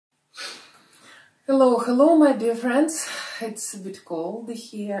Hello, hello, my dear friends. It's a bit cold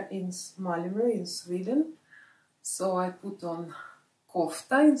here in Malmö, in Sweden. So I put on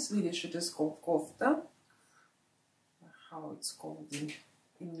kofta. In Swedish it is called kofta. How it's called in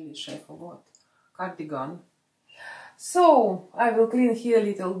English, I forgot. Cardigan. So I will clean here a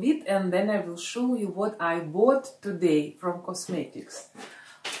little bit and then I will show you what I bought today from cosmetics.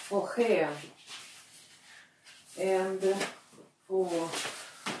 For hair and for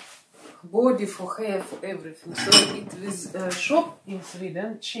body, for hair, for everything. So it is a shop in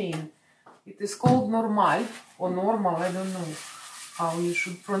Sweden, chain. It is called Normal or Normal, I don't know how you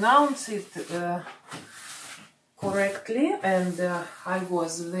should pronounce it correctly. And I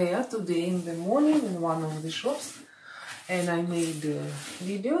was there today in the morning in one of the shops and I made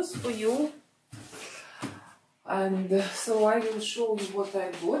videos for you. And so I will show you what I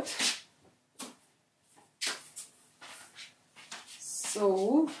bought.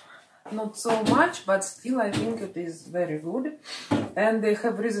 So not so much, but still I think it is very good and they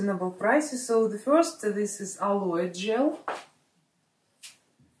have reasonable prices. So the first, this is aloe gel,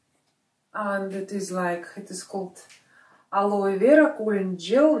 and it is called aloe vera cooling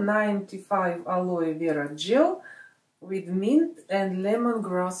gel, 95 aloe vera gel with mint and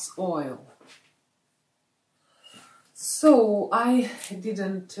lemongrass oil. So I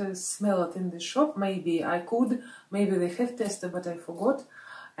didn't smell it in the shop. Maybe I could, maybe they have tested, but I forgot.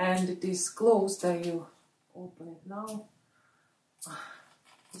 And it is closed. I will open it now.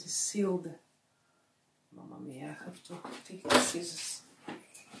 It is sealed. Mamma mia, I have to take the scissors.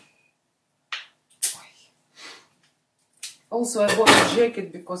 Also, I bought a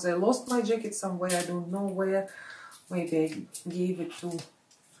jacket because I lost my jacket somewhere. I don't know where. Maybe I gave it to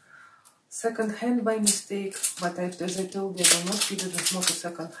second hand by mistake. But as I told you, I will not give it. It's not a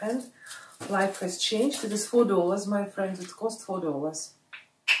second hand. Life has changed. It is $4, my friends. It cost $4.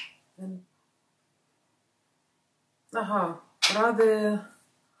 And rather,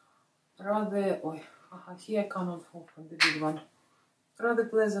 here I cannot open the big one. Rather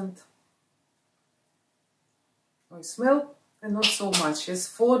pleasant. Smell and not so much. It's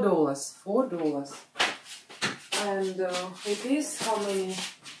 $4. And it is how many?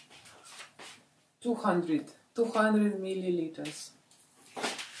 200 milliliters.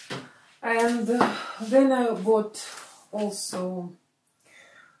 And then I bought also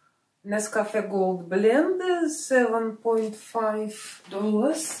Nescafe Gold Blend,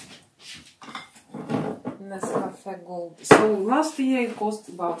 $7.5. Nescafe Gold. So last year it cost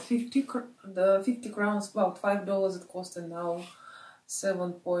about 50 crowns, about $5 it cost, and now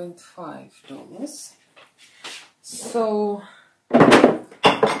 $7.5. So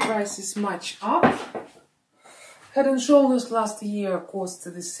price is much up. Head and Shoulders last year cost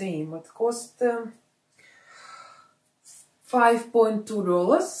the same. It cost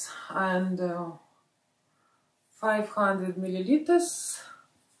 $5.2 and 500 milliliters.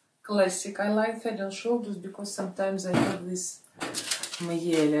 Classic. I like Head and Shoulders because sometimes I have this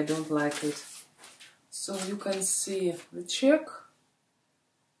Miele. I don't like it. So you can see the check.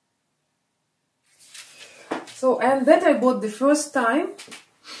 So, and that I bought the first time.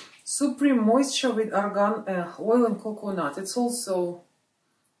 Supreme Moisture with argan oil and coconut. It's also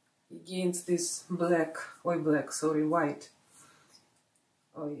against this white.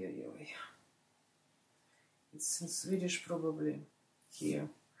 It's in Swedish probably here.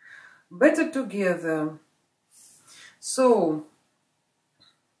 Better Together. So,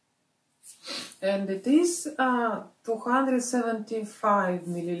 and it is 275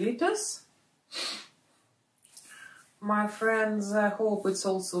 milliliters. My friends, I hope it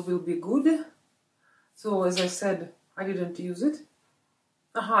also will be good. So as I said, I didn't use it.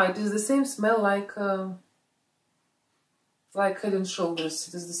 It is the same smell like Head and Shoulders.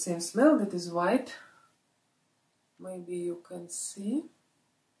 It is the same smell. That is white. Maybe you can see.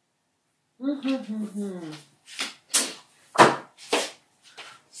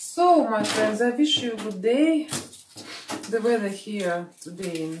 So my friends, I wish you a good day. The weather here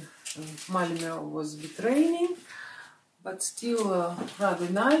today in Malmö was a bit raining, but still rather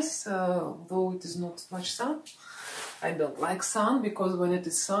nice, though it is not much sun. I don't like sun because when it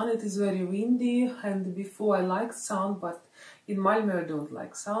is sun it is very windy, and before I liked sun, but in Malmö I don't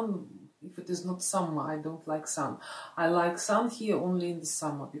like sun. If it is not summer, I don't like sun. I like sun here only in the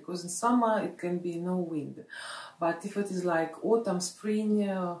summer, because in summer it can be no wind. But if it is like autumn, spring,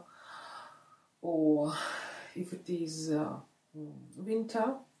 or if it is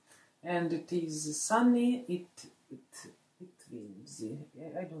winter and it is sunny, it winds.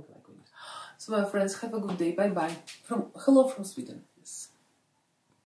 I don't like wind. So my friends, have a good day. Bye bye. Hello from Sweden.